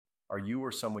Are you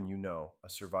or someone you know a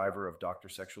survivor of doctor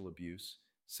sexual abuse,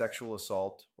 sexual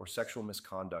assault, or sexual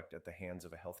misconduct at the hands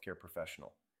of a healthcare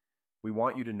professional? We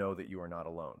want you to know that you are not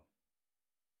alone.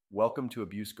 Welcome to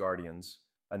Abuse Guardians,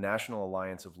 a national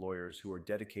alliance of lawyers who are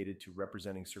dedicated to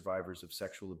representing survivors of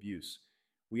sexual abuse.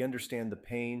 We understand the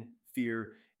pain,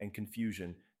 fear, and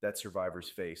confusion that survivors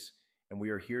face, and we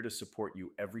are here to support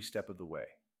you every step of the way.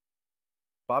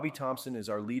 Bobby Thompson is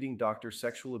our leading doctor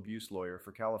sexual abuse lawyer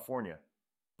for California.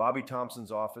 Bobby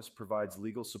Thompson's office provides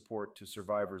legal support to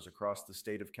survivors across the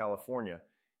state of California,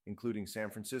 including San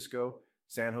Francisco,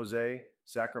 San Jose,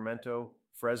 Sacramento,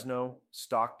 Fresno,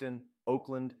 Stockton,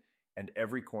 Oakland, and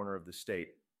every corner of the state.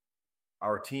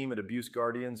 Our team at Abuse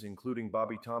Guardians, including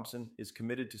Bobby Thompson, is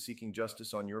committed to seeking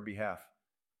justice on your behalf.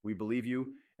 We believe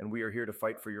you, and we are here to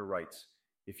fight for your rights.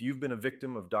 If you've been a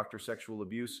victim of doctor sexual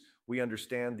abuse, we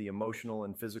understand the emotional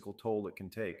and physical toll it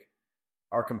can take.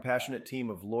 Our compassionate team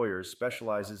of lawyers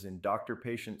specializes in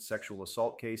doctor-patient sexual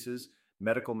assault cases,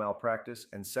 medical malpractice,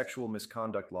 and sexual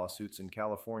misconduct lawsuits in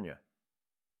California.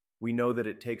 We know that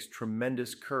it takes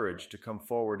tremendous courage to come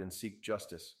forward and seek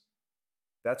justice.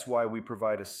 That's why we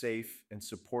provide a safe and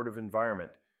supportive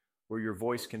environment where your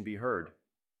voice can be heard.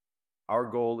 Our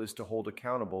goal is to hold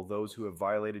accountable those who have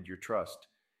violated your trust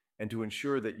and to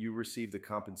ensure that you receive the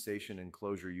compensation and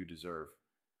closure you deserve.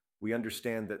 We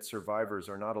understand that survivors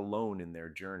are not alone in their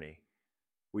journey.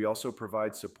 We also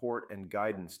provide support and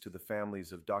guidance to the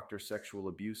families of doctor sexual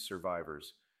abuse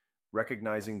survivors,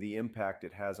 recognizing the impact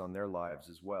it has on their lives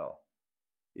as well.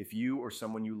 If you or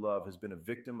someone you love has been a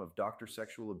victim of doctor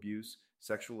sexual abuse,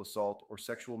 sexual assault, or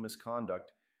sexual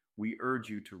misconduct, we urge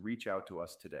you to reach out to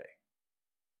us today.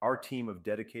 Our team of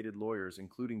dedicated lawyers,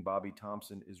 including Bobby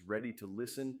Thompson, is ready to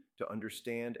listen, to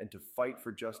understand, and to fight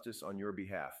for justice on your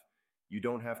behalf. You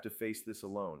don't have to face this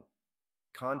alone.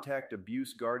 Contact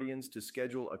Abuse Guardians to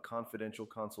schedule a confidential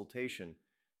consultation.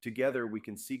 Together, we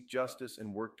can seek justice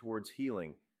and work towards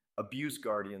healing. Abuse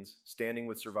Guardians, standing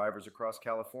with survivors across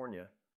California.